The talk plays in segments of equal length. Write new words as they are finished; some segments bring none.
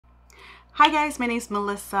Hi guys, my name is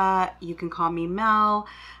Melissa. You can call me Mel.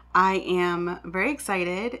 I am very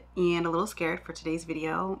excited and a little scared for today's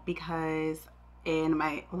video because in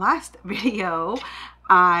my last video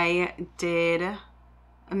I did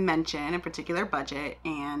mention a particular budget,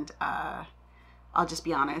 and I'll just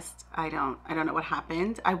be honest, I don't know what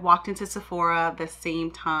happened. I walked into Sephora the same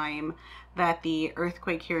time that the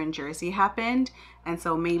earthquake here in Jersey happened, and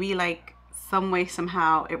so maybe like some way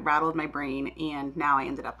somehow it rattled my brain, and now I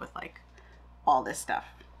ended up with like all this stuff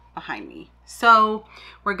behind me. So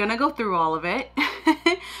we're gonna go through all of it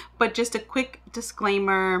but just a quick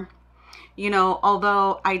disclaimer, you know,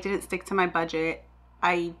 although I didn't stick to my budget,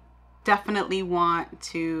 I definitely want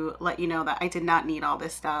to let you know that I did not need all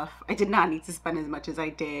this stuff. I did not need to spend as much as I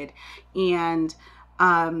did, and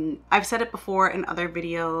I've said it before in other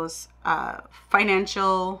videos,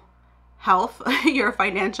 financial health, your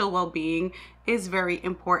financial well-being is very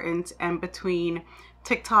important, and between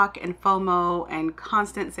TikTok and FOMO and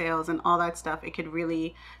constant sales and all that stuff, it could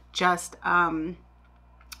really just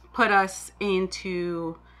put us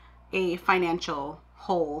into a financial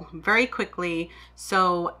hole very quickly.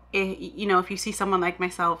 So you know, if you see someone like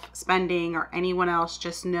myself spending, or anyone else,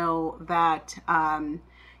 just know that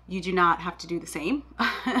you do not have to do the same.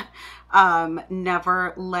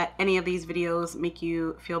 Never let any of these videos make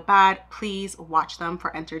you feel bad. Please watch them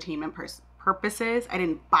for entertainment purposes. I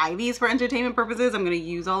didn't buy these for entertainment purposes. I'm going to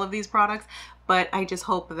use all of these products, but I just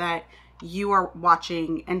hope that you are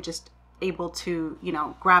watching and just able to, you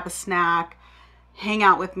know, grab a snack, hang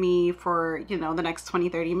out with me for, you know, the next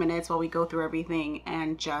 20-30 minutes while we go through everything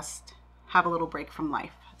and just have a little break from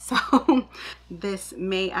life. So this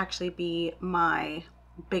may actually be my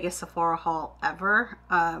biggest Sephora haul ever,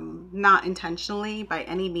 not intentionally by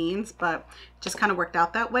any means, but just kind of worked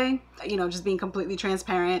out that way. You know, just being completely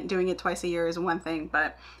transparent, doing it twice a year is one thing,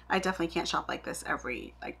 but I definitely can't shop like this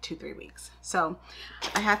every like 2-3 weeks. So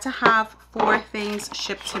I had to have 4 things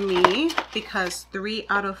shipped to me because 3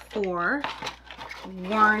 out of 4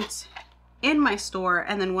 weren't in my store,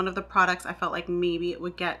 and then one of the products I felt like maybe it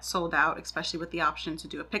would get sold out, especially with the option to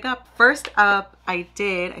do a pickup. First up, I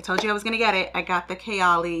told you I was gonna get it. I got the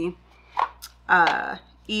KAYALI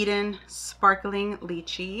Eden Sparkling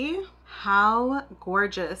Lychee. How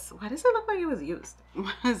gorgeous. Why does it look like it was used?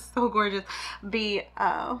 It's so gorgeous. The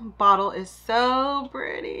bottle is so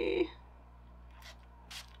pretty.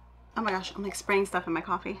 Oh my gosh, I'm like spraying stuff in my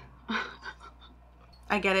coffee.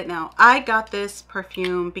 I get it now. I got this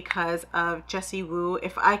perfume because of Jessie Woo.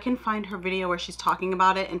 If I can find her video where she's talking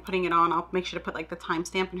about it and putting it on, I'll make sure to put like the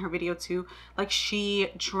timestamp in her video too. Like, she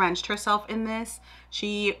drenched herself in this.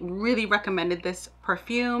 She really recommended this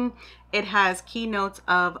perfume. It has key notes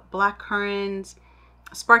of blackcurrant,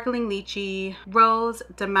 sparkling lychee, rose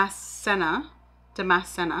damascena,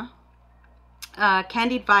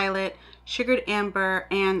 candied violet, sugared amber,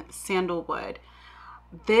 and sandalwood.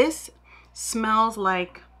 This smells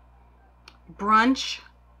like brunch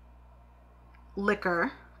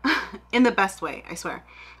liquor in the best way, I swear.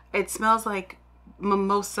 It smells like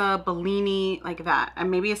mimosa, Bellini, like that. And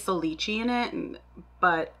maybe it's the lychee in it,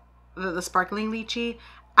 but the sparkling lychee,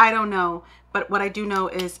 I don't know. But what I do know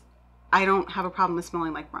is I don't have a problem with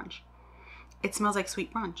smelling like brunch. It smells like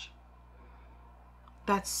sweet brunch.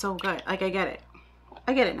 That's so good. Like, I get it.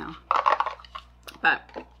 I get it now.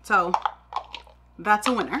 But so that's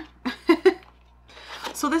a winner.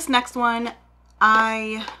 So this next one,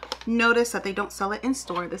 I noticed that they don't sell it in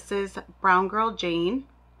store. This is Brown Girl Jane,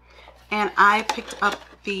 and I picked up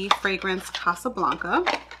the fragrance Casablanca.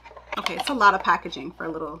 Okay, it's a lot of packaging for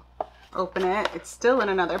a little open it. It's still in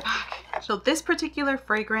another package. So this particular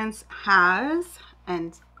fragrance has,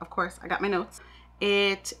 and of course I got my notes,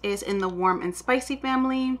 it is in the warm and spicy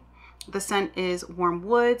family. The scent is warm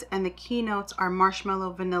woods, and the key notes are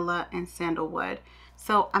marshmallow, vanilla, and sandalwood.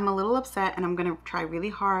 So I'm a little upset, and I'm gonna try really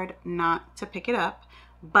hard not to pick it up,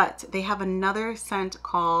 but they have another scent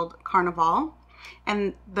called Carnival,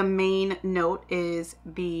 and the main note is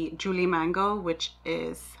the Julie Mango, which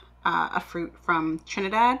is a fruit from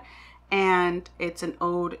Trinidad, and it's an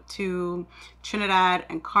ode to Trinidad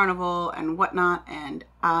and Carnival and whatnot, and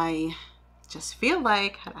I just feel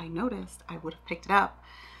like, had I noticed, I would have picked it up.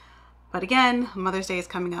 But again, Mother's Day is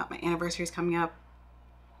coming up, my anniversary is coming up.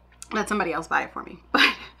 Let somebody else buy it for me.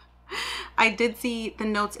 But I did see the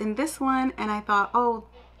notes in this one, and I thought, oh,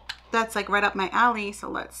 that's like right up my alley. So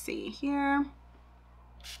let's see here.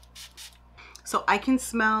 So I can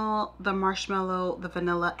smell the marshmallow, the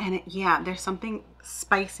vanilla, and yeah, there's something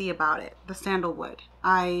spicy about it. The sandalwood.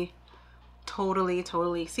 I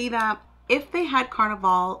totally see that. If they had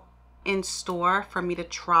Carnival in store for me to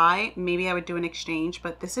try, maybe I would do an exchange,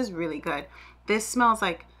 but this is really good. This smells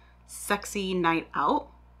like sexy night out,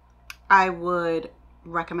 I would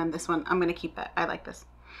recommend this one. I'm gonna keep that. I like this.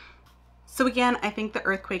 So again, I think the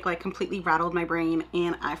earthquake like completely rattled my brain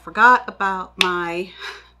and I forgot about my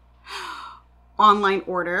online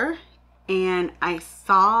order, and I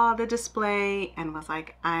saw the display and was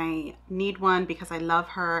like, I need one because I love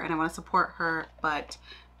her and I want to support her. But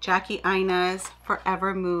Jackie Aina's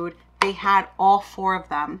FORVR Mood, they had all four of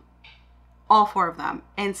them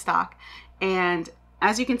in stock. And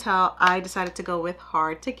as you can tell, I decided to go with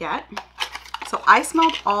hard to get. So I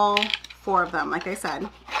smelled all four of them. Like I said,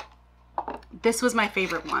 this was my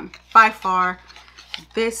favorite one by far.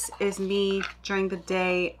 This is me during the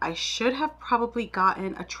day. I should have probably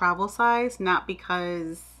gotten a travel size, not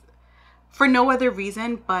because, for no other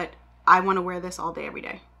reason, but I want to wear this all day, every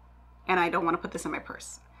day. And I don't want to put this in my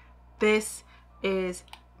purse. This is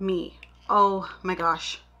me. Oh my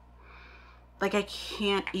gosh. Like I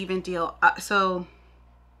can't even deal. So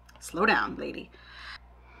slow down, lady.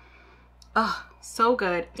 Oh, so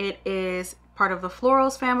good. It is part of the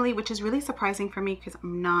florals family, which is really surprising for me because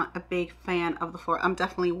I'm not a big fan of the floral. I'm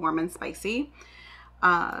definitely warm and spicy.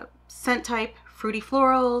 Scent type, fruity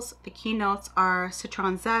florals. The key notes are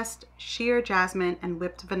citron zest, sheer jasmine, and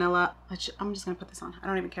whipped vanilla. I'm just gonna put this on. I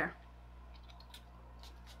don't even care.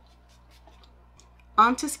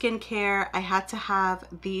 Onto skincare, I had to have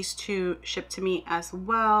these two shipped to me as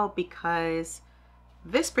well because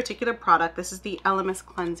this particular product, this is the Elemis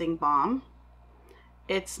Cleansing Balm.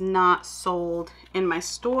 It's not sold in my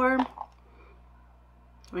store.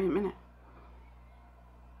 Wait a minute.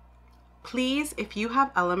 Please, if you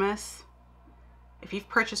have Elemis, if you've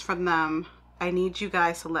purchased from them, I need you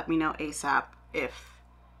guys to let me know ASAP if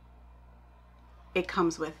it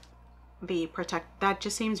comes with the protect. That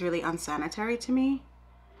just seems really unsanitary to me.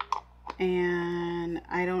 And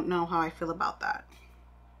I don't know how I feel about that.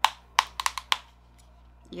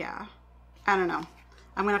 Yeah, I don't know.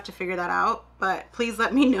 I'm gonna have to figure that out, but please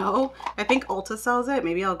let me know. I think Ulta sells it.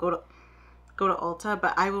 Maybe I'll go to Ulta,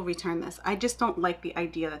 but I will return this. I just don't like the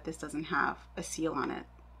idea that this doesn't have a seal on it.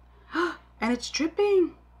 And it's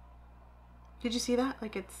dripping. Did you see that?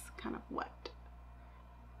 Like it's kind of wet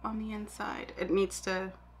on the inside. It needs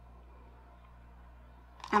to,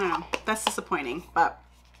 I don't know. That's disappointing, but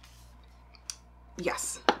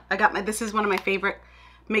yes, I got my, this is one of my favorite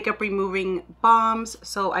makeup removing balms,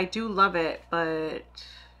 so I do love it, but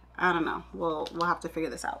I don't know, we'll have to figure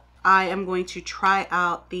this out. I am going to try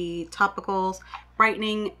out the Topicals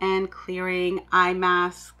brightening and clearing eye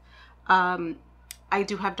mask. I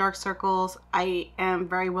do have dark circles. I am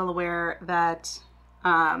very well aware that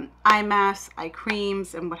eye masks, eye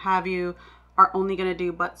creams, and what have you are only going to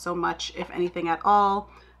do but so much, if anything at all,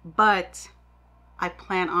 but I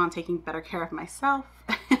plan on taking better care of myself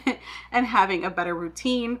and having a better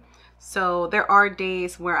routine. So there are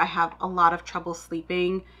days where I have a lot of trouble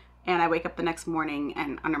sleeping and I wake up the next morning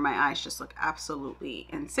and under my eyes just look absolutely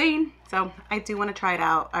insane. So I do want to try it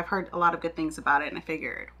out. I've heard a lot of good things about it and I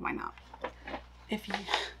figured, why not?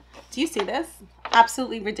 Do you see this?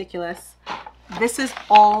 Absolutely ridiculous. This is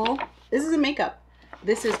a makeup.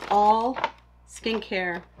 This is all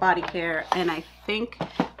skincare, body care, and I think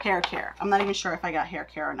hair care. I'm not even sure if I got hair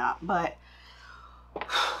care or not, but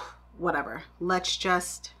whatever. Let's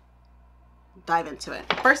just dive into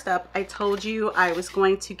it. First up, I told you I was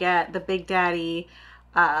going to get the Big Daddy,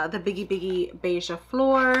 the Biggie Beija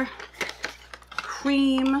Flor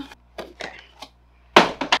cream. Okay.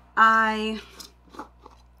 I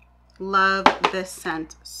love this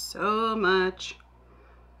scent so much.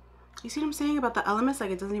 You see what I'm saying about the Elemis? Like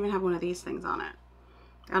it doesn't even have one of these things on it.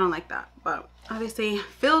 I don't like that, but obviously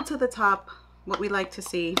filled to the top, what we like to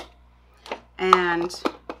see. And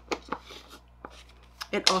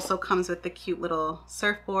it also comes with the cute little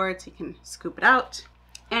surfboard so you can scoop it out.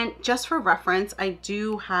 And just for reference, I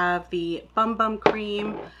do have the Bum Bum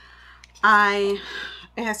cream. It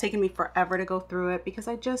has taken me forever to go through it because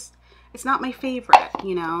it's not my favorite,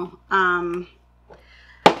 you know,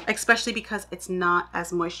 especially because it's not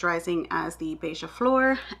as moisturizing as the Beija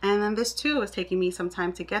Flor. And then this too is taking me some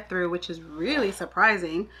time to get through, which is really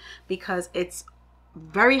surprising because it's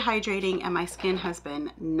very hydrating and my skin has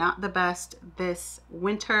been not the best this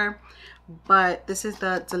winter. But this is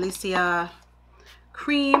the Delicia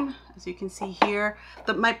cream, as you can see here.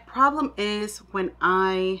 My problem is when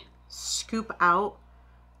I scoop out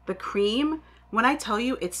the cream, when I tell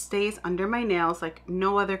you it stays under my nails like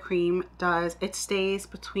no other cream does. It stays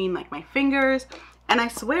between like my fingers, and I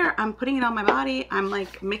swear I'm putting it on my body. I'm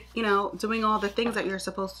like, you know, doing all the things that you're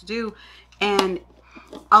supposed to do. And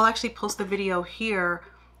I'll actually post the video here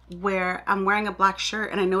where I'm wearing a black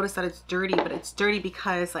shirt and I noticed that it's dirty, but it's dirty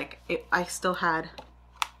because like I still had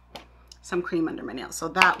some cream under my nails. So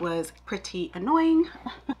that was pretty annoying.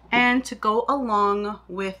 And to go along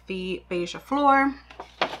with the Beija Flor,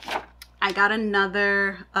 I got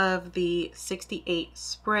another of the 68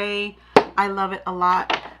 spray. I love it a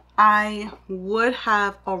lot. I would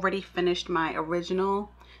have already finished my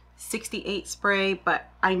original 68 spray,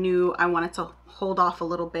 but I knew I wanted to hold off a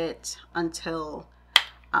little bit until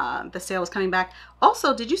the sale was coming back.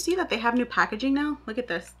 Also, did you see that they have new packaging now? Look at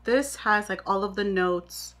this. This has like all of the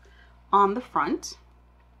notes on the front,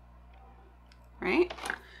 right?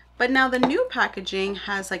 But now the new packaging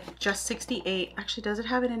has like just 68. Actually, does it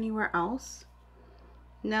have it anywhere else?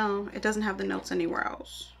 No, it doesn't have the notes anywhere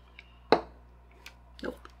else.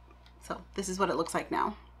 Nope. So this is what it looks like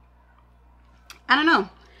now. I don't know.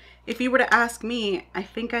 If you were to ask me, I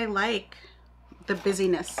think I like the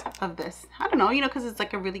busyness of this. I don't know, you know, because it's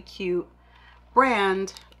like a really cute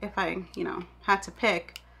brand. If I, you know, had to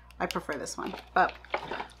pick, I prefer this one. But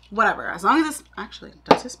whatever, as long as this, actually,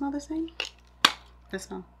 does it smell the same? This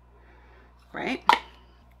smell, right?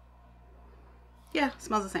 Yeah, it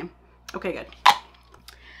smells the same. Okay, good.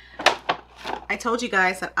 I told you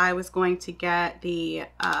guys that I was going to get the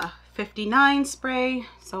 59 spray.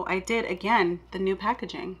 So I did, again, the new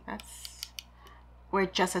packaging. That's where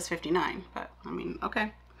it just says 59, but I mean,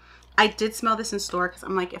 okay. I did smell this in store because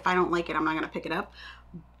I'm like, if I don't like it, I'm not going to pick it up.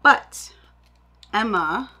 But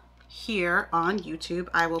Emma here on YouTube,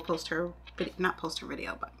 I will post her video, not post her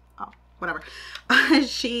video, but oh, whatever.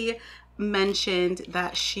 She mentioned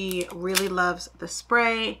that she really loves the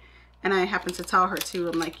spray, and I happened to tell her too.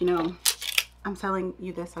 I'm like, you know, I'm telling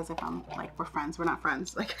you this as if I'm like, we're friends. We're not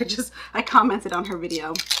friends. Like I commented on her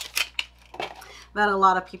video that a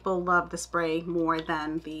lot of people love the spray more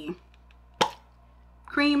than the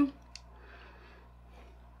cream.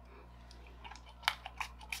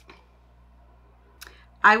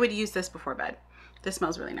 I would use this before bed. This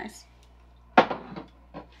smells really nice. Do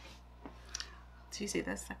you see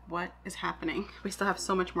this? Like, what is happening? We still have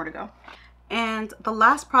so much more to go. And the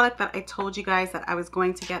last product that I told you guys that I was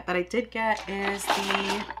going to get, that I did get, is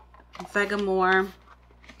the Vegamour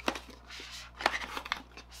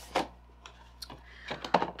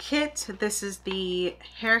kit. This is the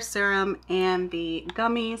hair serum and the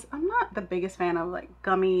gummies. I'm not the biggest fan of like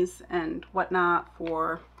gummies and whatnot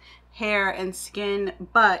for hair and skin,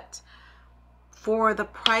 but for the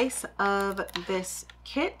price of this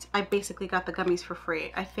kit, I basically got the gummies for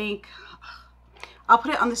free. I think I'll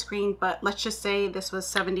put it on the screen, but let's just say this was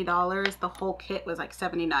 $70. The whole kit was like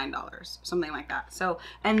 $79, something like that. So,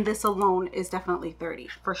 and this alone is definitely $30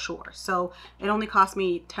 for sure. So it only cost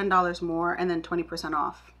me $10 more and then 20%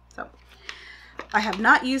 off. So I have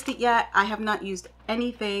not used it yet. I have not used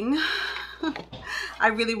anything. I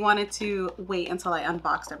really wanted to wait until I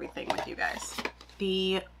unboxed everything with you guys.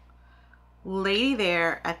 The lady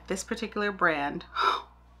there at this particular brand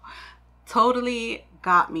totally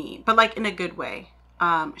got me, but like in a good way.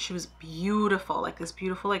 She was beautiful, like this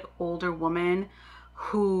beautiful, like older woman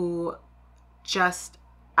who just,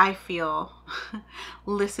 I feel,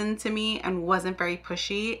 listened to me and wasn't very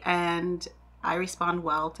pushy. And I respond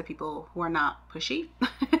well to people who are not pushy.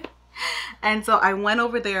 And so I went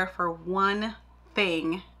over there for one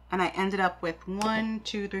thing and I ended up with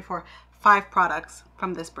 5 products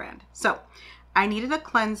from this brand. So I needed a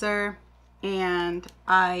cleanser and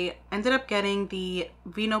I ended up getting the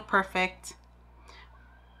Vinoperfect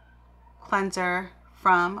cleanser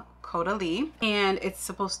from Caudalie, and it's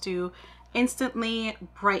supposed to instantly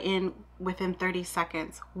brighten within 30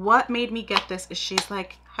 seconds. What made me get this is she's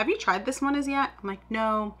like, have you tried this one as yet? I'm like,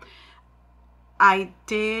 no. I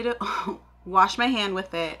did wash my hand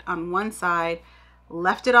with it on one side,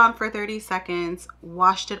 left it on for 30 seconds,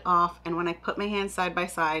 washed it off, and when I put my hands side by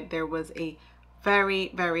side, there was a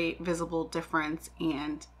very, very visible difference.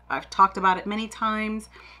 And I've talked about it many times,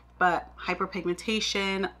 but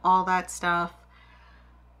hyperpigmentation, all that stuff,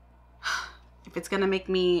 if it's gonna make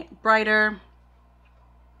me brighter,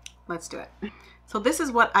 let's do it. So this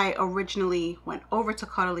is what I originally went over to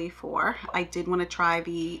Caudalie for. I did want to try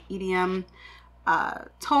the EDM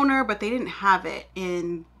toner, but they didn't have it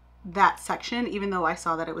in that section, even though I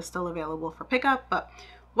saw that it was still available for pickup, but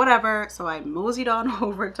whatever. So I moseyed on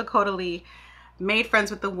over to Caudalie, made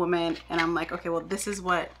friends with the woman, and I'm like, okay, well, this is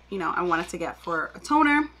what, you know, I wanted to get for a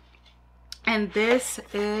toner. And this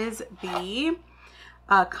is the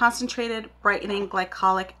concentrated brightening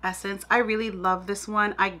glycolic essence. I really love this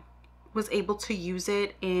one. I was able to use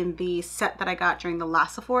it in the set that I got during the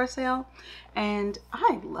last Sephora sale, and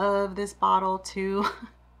I love this bottle too.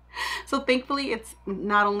 So thankfully it's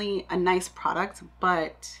not only a nice product,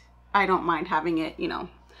 but I don't mind having it, you know,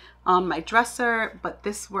 on my dresser. But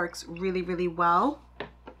this works really, really well.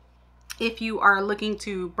 if you are looking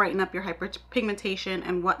to brighten up your hyperpigmentation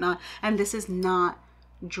and whatnot. And this is not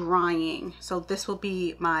drying, so this will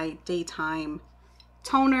be my daytime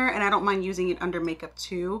toner, and I don't mind using it under makeup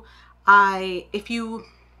too. If you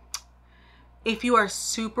are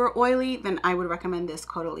super oily, then I would recommend this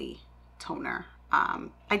Caudalie toner. I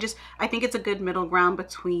think it's a good middle ground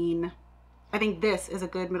between, I think this is a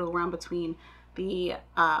good middle ground between the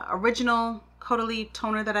original Caudalie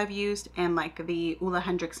toner that I've used and like the Ole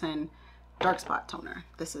Henriksen dark spot toner.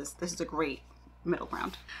 This is a great middle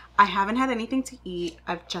ground. I haven't had anything to eat.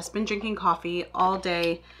 I've just been drinking coffee all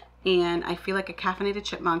day and I feel like a caffeinated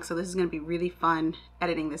chipmunk, so this is going to be really fun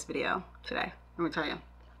editing this video today, let me tell you.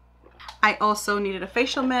 I also needed a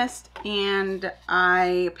facial mist and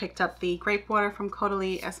I picked up the grape water from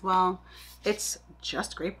Caudalie as well. It's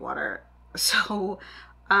just grape water, so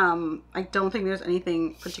I don't think there's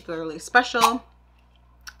anything particularly special.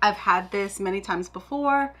 I've had this many times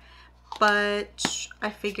before, but I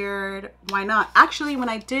figured why not. Actually, when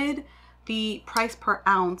I did the price per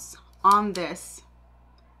ounce on this,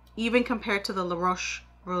 even compared to the La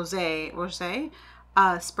Roche-Posay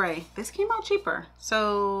spray, this came out cheaper.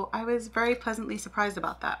 So I was very pleasantly surprised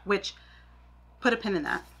about that, which, put a pin in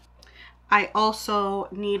that. I also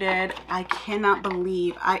needed, I cannot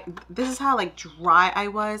believe, this is how like dry I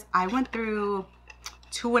was. I went through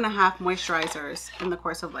 2.5 moisturizers in the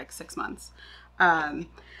course of like 6 months.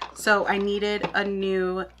 So I needed a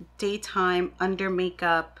new daytime under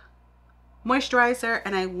makeup moisturizer,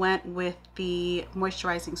 and I went with the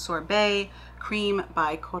moisturizing sorbet cream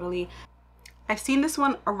by Caudalie. I've seen this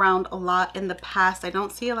one around a lot in the past. I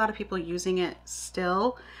don't see a lot of people using it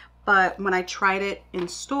still, but when I tried it in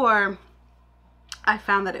store, I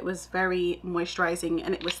found that it was very moisturizing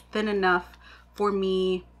and it was thin enough for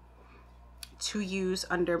me to use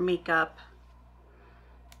under makeup.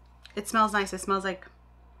 It smells nice. It smells like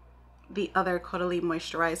the other Caudalie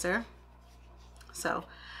moisturizer. So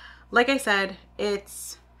like I said,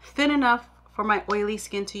 it's thin enough for my oily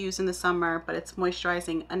skin to use in the summer, but it's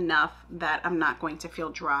moisturizing enough that I'm not going to feel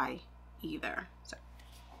dry either.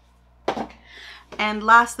 So. And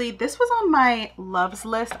lastly, this was on my loves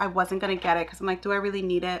list. I wasn't going to get it because I'm like, do I really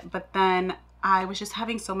need it? But then I was just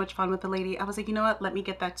having so much fun with the lady. I was like, you know what? Let me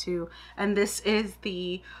get that too. And this is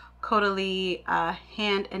the Caudalie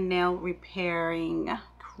hand and nail repairing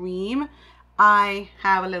cream. I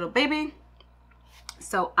have a little baby,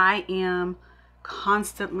 so I am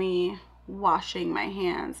constantly washing my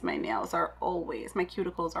hands. My nails are always, my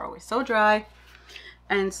cuticles are always so dry.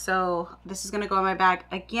 And so this is going to go in my bag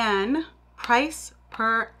again. Price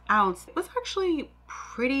per ounce, it was actually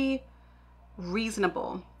pretty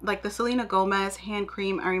reasonable. Like the Selena Gomez hand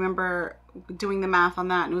cream, I remember doing the math on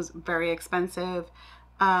that and it was very expensive.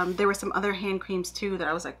 There were some other hand creams too that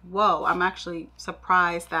I was like, whoa, I'm actually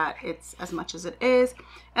surprised that it's as much as it is.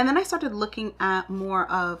 And then I started looking at more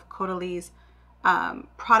of Caudalie's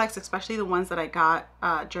products, especially the ones that I got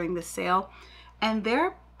during the sale, and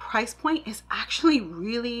their price point is actually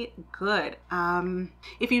really good.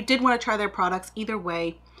 If you did want to try their products, either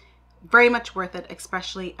way, very much worth it,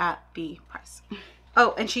 especially at the price.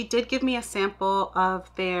 Oh, and she did give me a sample of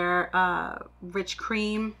their rich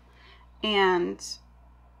cream, and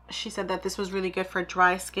she said that this was really good for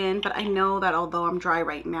dry skin, but I know that although I'm dry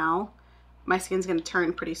right now, my skin's going to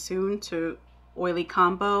turn pretty soon to oily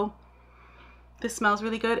combo. This smells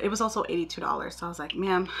really good. It was also $82, so I was like,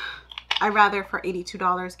 man, I'd rather for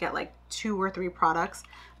 $82 get like 2 or 3 products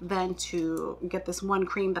than to get this one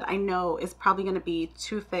cream that I know is probably going to be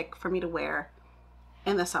too thick for me to wear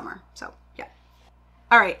in the summer. So yeah.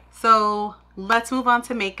 All right, so let's move on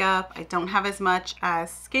to makeup. I don't have as much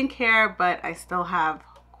as skincare, but I still have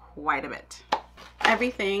quite a bit.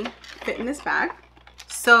 Everything fit in this bag.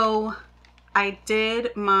 So I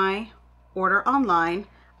did my order online.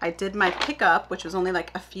 I did my pickup, which was only like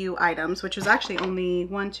a few items, which was actually only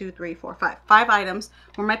 1, 2, 3, 4, 5. 5 items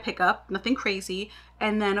were my pickup, nothing crazy.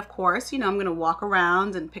 And then of course, you know, I'm gonna walk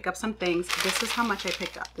around and pick up some things. This is how much I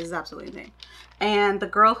picked up. This is absolutely insane. And the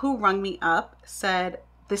girl who rung me up said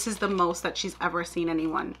this is the most that she's ever seen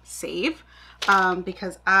anyone save,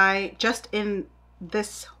 because I just in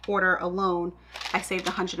this order alone, I saved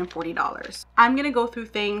 $140. I'm gonna go through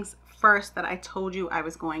things first that I told you I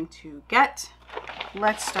was going to get.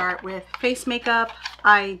 Let's start with face makeup.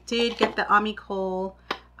 I did get the Amicole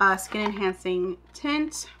Skin Enhancing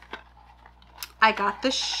Tint. I got the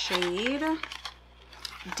shade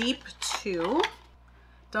Deep 2.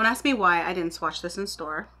 Don't ask me why I didn't swatch this in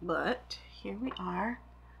store, but here we are.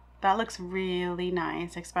 That looks really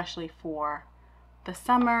nice, especially for the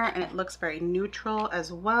summer, and it looks very neutral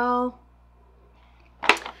as well.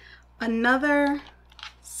 Another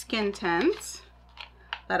skin tint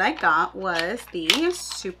that I got was the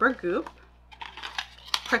Super Goop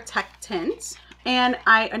Protect Tint. And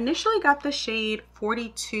I initially got the shade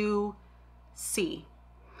 42C.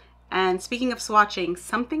 And speaking of swatching,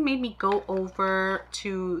 something made me go over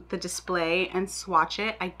to the display and swatch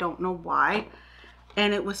it. I don't know why.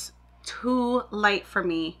 And it was too light for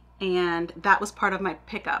me. And that was part of my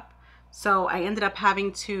pickup. So I ended up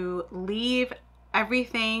having to leave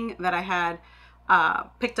everything that I had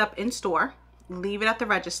picked up in store, leave it at the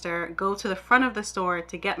register, go to the front of the store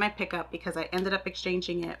to get my pickup because I ended up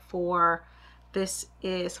exchanging it for, this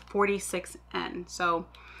is 46N. So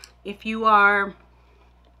if you are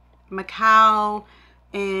Macau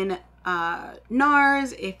in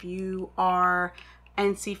NARS, if you are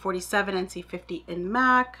NC47, NC50 in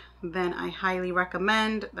MAC, then I highly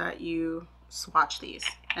recommend that you swatch these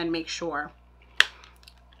and make sure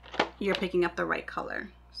you're picking up the right color.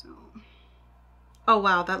 So, oh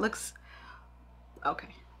wow, that looks, okay,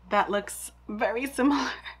 that looks very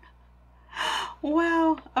similar.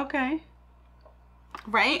 Wow, okay.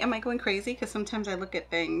 Right? Am I going crazy? Because sometimes I look at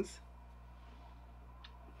things.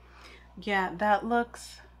 Yeah, that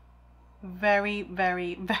looks very,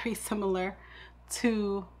 very, very similar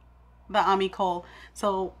to the Amicole.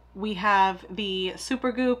 So we have the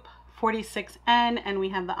Super Goop 46N and we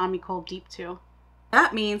have the Amicole Deep 2.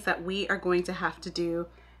 That means that we are going to have to do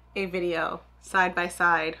a video side by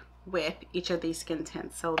side with each of these skin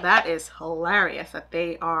tints. So that is hilarious that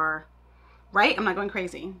they are, right? I'm not going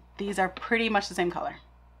crazy. These are pretty much the same color.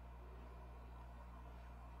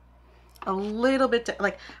 A little bit,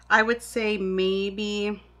 like I would say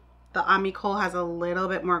maybe the Amicole has a little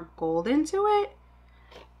bit more gold into it,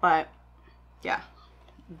 but yeah,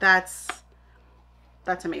 that's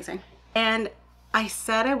amazing. And I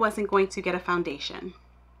said I wasn't going to get a foundation,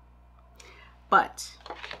 but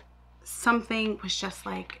something was just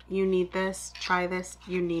like, you need this, try this,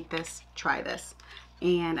 you need this, try this.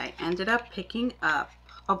 And I ended up picking up,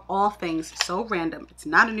 of all things, so random, it's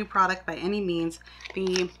not a new product by any means,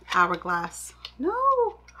 the Hourglass. No,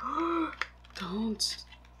 don't,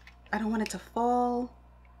 I don't want it to fall.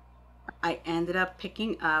 I ended up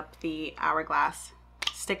picking up the Hourglass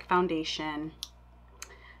Stick Foundation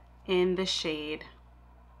in the shade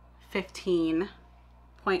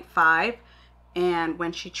 15.5. And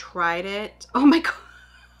when she tried it, oh my god.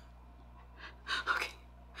 Okay,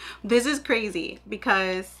 this is crazy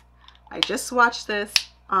because I just swatched this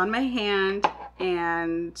on my hand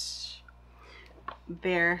and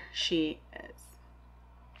there she is.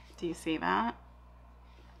 Do you see that?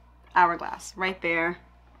 Hourglass right there.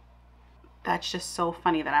 That's just so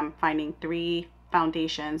funny that I'm finding 3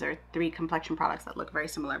 foundations or 3 complexion products that look very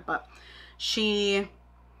similar. But she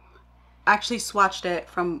actually swatched it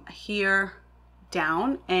from here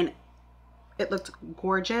down and it looked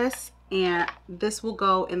gorgeous. And this will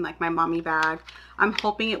go in like my mommy bag. I'm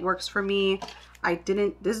hoping it works for me.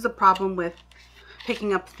 This is the problem with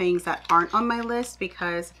picking up things that aren't on my list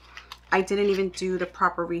because I didn't even do the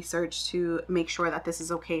proper research to make sure that this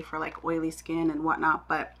is okay for like oily skin and whatnot,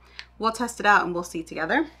 but we'll test it out and we'll see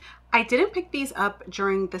together. I didn't pick these up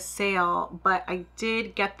during the sale, but I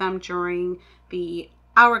did get them during the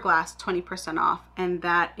Hourglass 20% off, and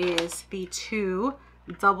that is the 2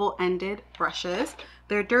 double-ended brushes.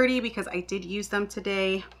 They're dirty because I did use them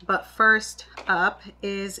today, but first up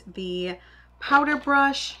is the powder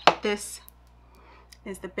brush. This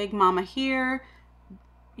is the Big Mama here,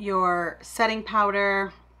 your setting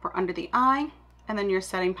powder for under the eye, and then your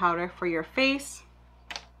setting powder for your face.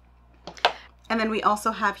 And then we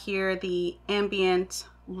also have here the ambient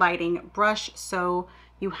lighting brush. So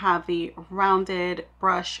you have the rounded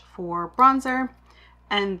brush for bronzer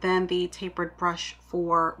and then the tapered brush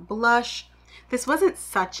for blush. This wasn't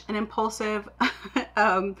such an impulsive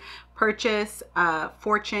purchase.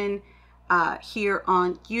 Fortune here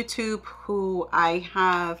on YouTube, who I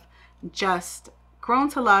have just grown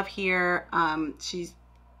to love here. She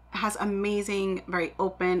has amazing, very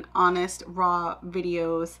open, honest, raw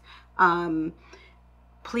videos.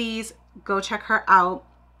 Please go check her out.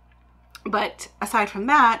 But aside from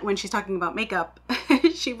that, when she's talking about makeup,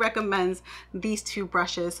 she recommends these 2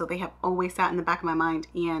 brushes. So they have always sat in the back of my mind,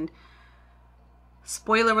 and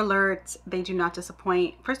spoiler alert, they do not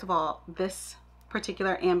disappoint. First of all, this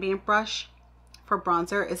particular ambient brush for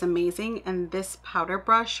bronzer is amazing, and this powder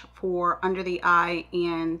brush for under the eye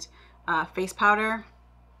and face powder,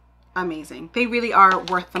 amazing. They really are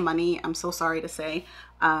worth the money, I'm so sorry to say,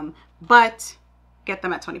 but get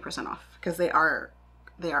them at 20% off because they are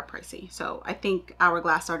pricey. So I think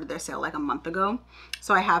Hourglass started their sale like a month ago,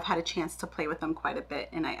 so I have had a chance to play with them quite a bit,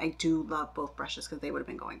 and I do love both brushes because they would have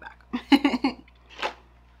been going back.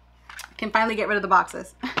 Can finally get rid of the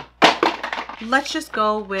boxes. Let's just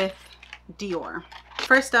go with Dior.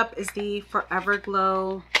 First up is the Forever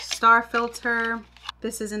Glow Star Filter.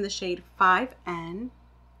 This is in the shade 5N.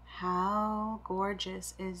 How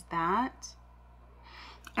gorgeous is that?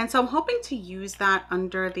 And so I'm hoping to use that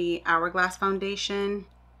under the Hourglass foundation.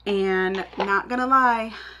 And not gonna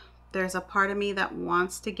lie, there's a part of me that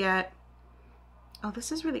wants to get, oh,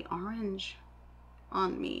 this is really orange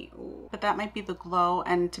on me. Ooh. But that might be the glow.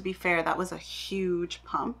 And to be fair, that was a huge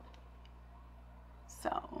pump.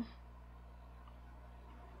 So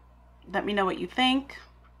let me know what you think.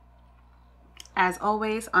 As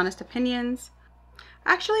always, honest opinions.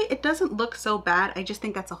 Actually, it doesn't look so bad. I just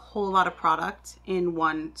think that's a whole lot of product in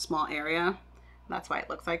one small area. That's why it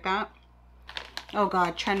looks like that. Oh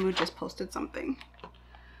God, Trendmood just posted something.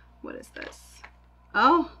 What is this?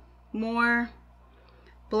 Oh, more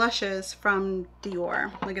blushes from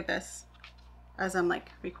Dior. Look at this as I'm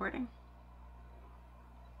like recording.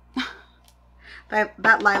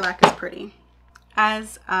 that lilac is pretty.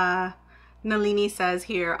 As Nalini says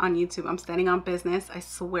here on YouTube, I'm standing on business. I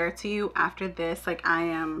swear to you, after this, like, I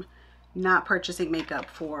am not purchasing makeup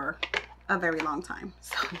for a very long time.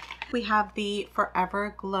 So we have the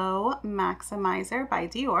Forever Glow Maximizer by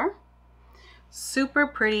Dior. Super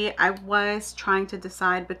pretty. I was trying to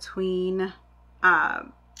decide between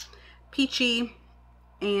peachy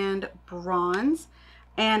and bronze,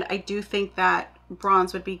 and I do think that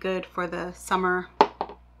bronze would be good for the summer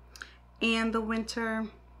and the winter.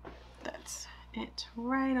 That's it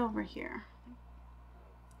right over here.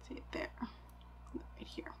 See it there, right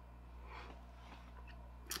here.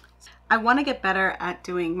 I want to get better at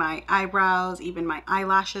doing my eyebrows, even my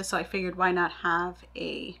eyelashes, so I figured why not have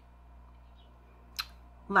a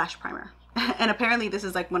lash primer. And apparently this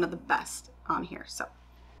is like one of the best on here. So,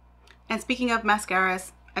 and speaking of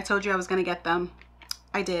mascaras, I told you I was going to get them.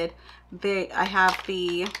 I did. I have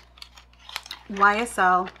the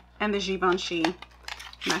YSL and the Givenchy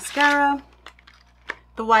mascara.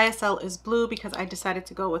 The YSL is blue because I decided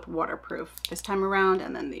to go with waterproof this time around,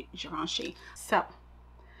 and then the Givenchy. So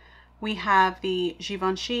we have the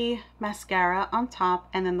Givenchy mascara on top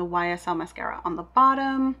and then the YSL mascara on the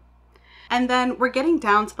bottom. And then we're getting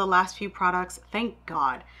down to the last few products. Thank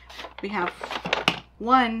God. We have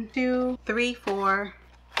 1, 2, 3, 4,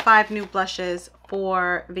 5 new blushes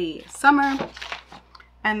for the summer.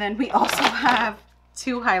 And then we also have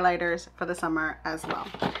 2 highlighters for the summer as well.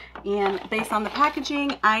 And based on the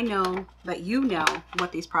packaging, I know that you know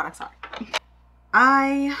what these products are.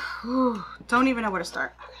 I don't even know where to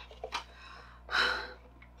start.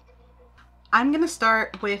 I'm gonna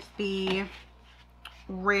start with the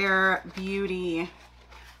Rare Beauty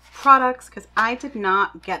products because I did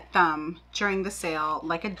not get them during the sale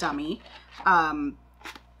like a dummy.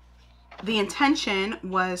 The intention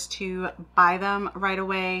was to buy them right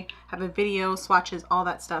away, have a video, swatches, all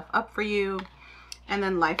that stuff up for you, and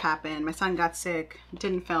then life happened. My son got sick,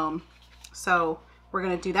 didn't film, so we're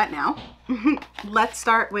gonna do that now. Let's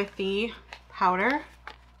start with the powder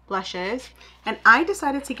blushes, and I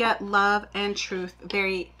decided to get Love and Truth.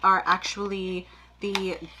 They are actually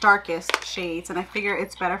the darkest shades, and I figure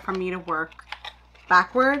it's better for me to work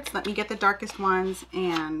backwards. Let me get the darkest ones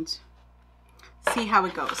and see how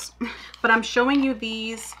it goes. But I'm showing you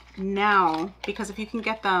these now because if you can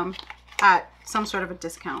get them at some sort of a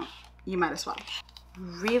discount, you might as well.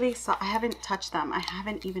 Really, so I haven't touched them. I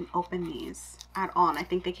haven't even opened these at all. And I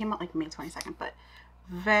think they came out like May 22nd, but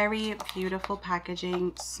very beautiful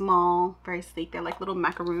packaging, small, very sleek. They're like little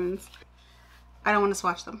macaroons. I don't want to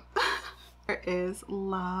swatch them. There is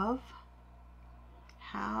Love.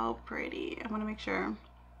 How pretty. I want to make sure.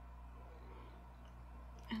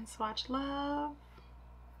 And swatch Love.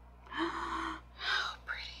 How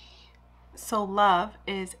pretty. So Love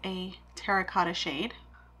is a terracotta shade.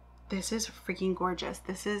 This is freaking gorgeous.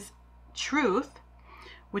 This is Truth,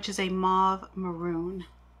 which is a mauve maroon.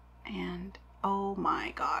 And oh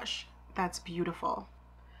my gosh, that's beautiful.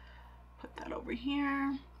 Put that over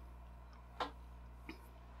here.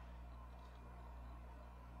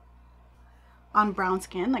 On brown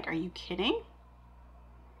skin, like, are you kidding?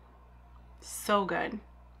 So good.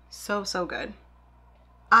 So good.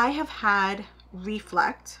 I have had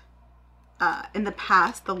Reflect in the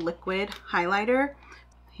past, the liquid highlighter.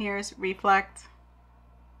 Here's Reflect.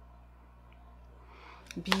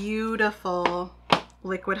 Beautiful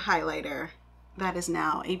liquid highlighter that is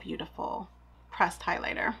now a beautiful pressed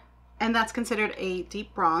highlighter, and that's considered a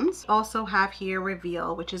deep bronze. Also have here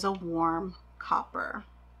Reveal, which is a warm copper,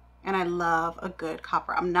 and I love a good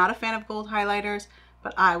copper. I'm not a fan of gold highlighters,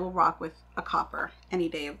 but I will rock with a copper any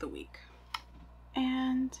day of the week.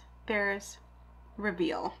 And there's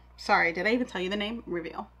Reveal. Sorry, did I even tell you the name?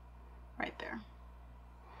 Reveal. Right there.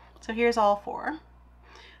 So here's all 4.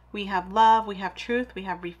 We have Love, we have Truth, we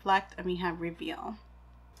have Reflect, and we have Reveal.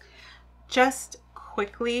 Just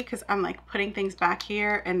quickly, because I'm like putting things back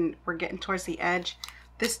here and we're getting towards the edge,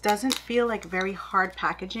 this doesn't feel like very hard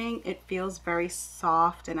packaging. It feels very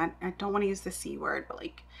soft, and I don't want to use the C word, but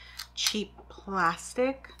like cheap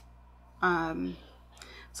plastic.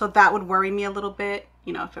 So that would worry me a little bit,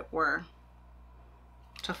 you know, if it were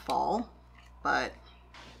to fall, but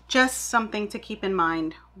just something to keep in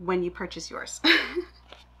mind when you purchase yours.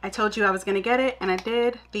 I told you I was gonna get it, and I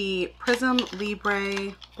did. The Prism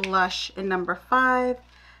Libre blush in number 5,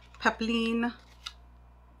 Pepeline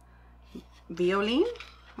Violin,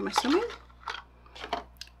 I'm assuming.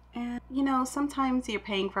 And you know, sometimes you're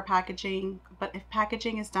paying for packaging, but if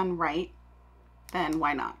packaging is done right, then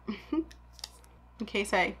why not? In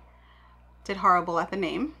case I did horrible at the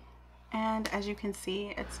name. And as you can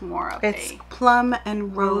see, it's more of a plum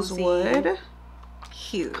and rosewood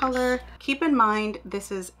hue color. Keep in mind,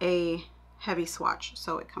 this is a heavy swatch,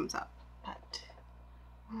 so it comes up. But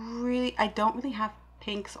really, I don't really have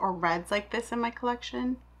pinks or reds like this in my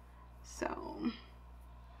collection. So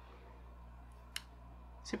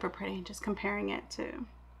super pretty. Just comparing it to,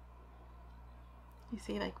 you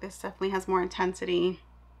see, like this definitely has more intensity,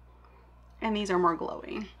 and these are more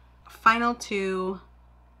glowy. Final 2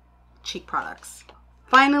 cheek products.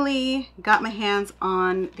 Finally got my hands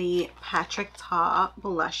on the Patrick Ta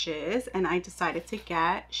blushes, and I decided to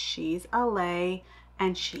get She's LA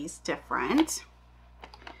and She's Different.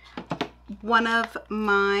 One of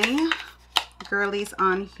my girlies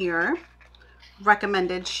on here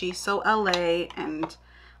recommended She's So LA, and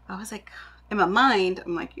I was like, in my mind,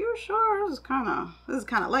 I'm like, you sure? This is kind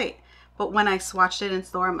of light. But when I swatched it in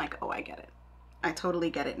store, I'm like, oh, I get it. I totally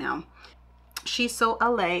get it now. She's So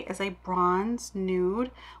LA is a bronze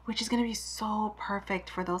nude, which is going to be so perfect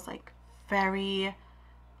for those like very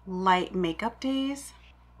light makeup days.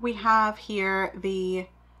 We have here the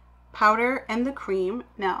powder and the cream.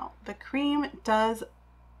 Now the cream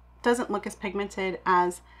doesn't look as pigmented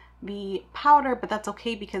as the powder, but that's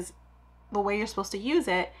okay, because the way you're supposed to use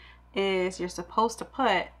it is you're supposed to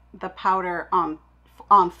put the powder on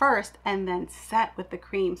first and then set with the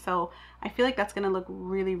cream. So I feel like that's gonna look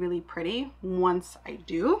really, really pretty once I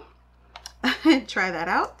do. Try that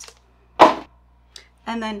out.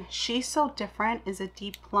 And then She's So Different is a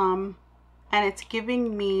deep plum, and it's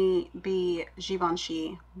giving me the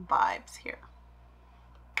Givenchy vibes here.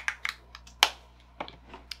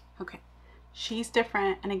 Okay, She's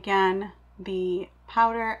Different, and again, the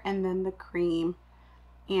powder and then the cream,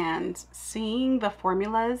 and seeing the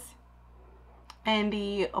formulas and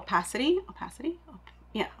the opacity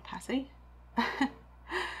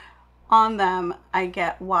on them, I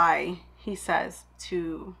get why he says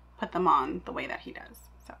to put them on the way that he does.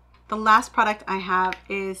 So the last product I have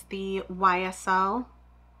is the YSL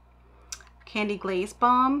Candy Glaze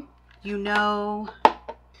Balm. You know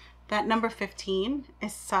that number 15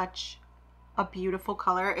 is such a beautiful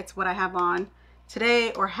color. It's what I have on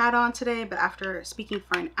today, or had on today, but after speaking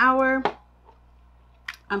for an hour,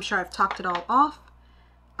 I'm sure I've talked it all off.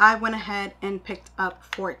 I went ahead and picked up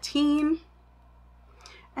 14.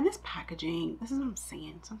 And this packaging, this is what I'm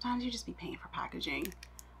saying. Sometimes you just be paying for packaging.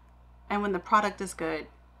 And when the product is good,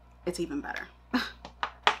 it's even better.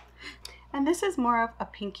 And this is more of a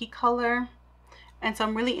pinky color. And so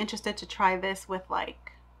I'm really interested to try this with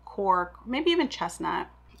like cork, maybe even chestnut.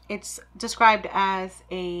 It's described as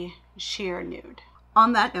a sheer nude.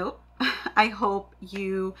 On that note, I hope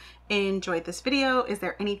you enjoyed this video. Is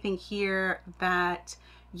there anything here that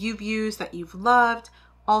you've used that you've loved?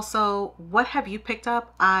 Also, what have you picked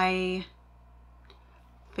up? I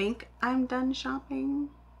think I'm done shopping.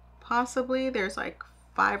 Possibly. There's like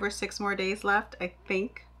 5 or 6 more days left, I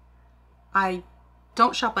think. I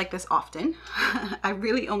don't shop like this often. I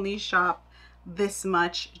really only shop this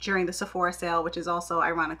much during the Sephora sale, which is also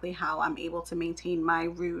ironically how I'm able to maintain my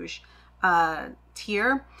Rouge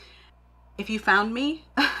tier. If you found me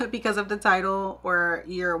because of the title, or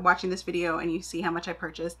you're watching this video and you see how much I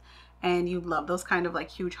purchased and you love those kind of like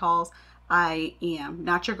huge hauls, I am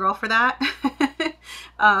not your girl for that.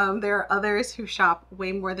 There are others who shop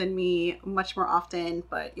way more than me, much more often,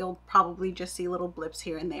 but you'll probably just see little blips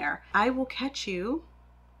here and there. I will catch you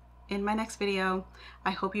in my next video.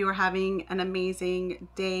 I hope you are having an amazing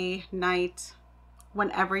day, night,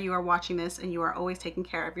 whenever you are watching this, and you are always taking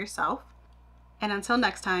care of yourself. And until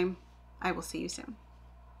next time, I will see you soon.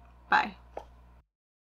 Bye.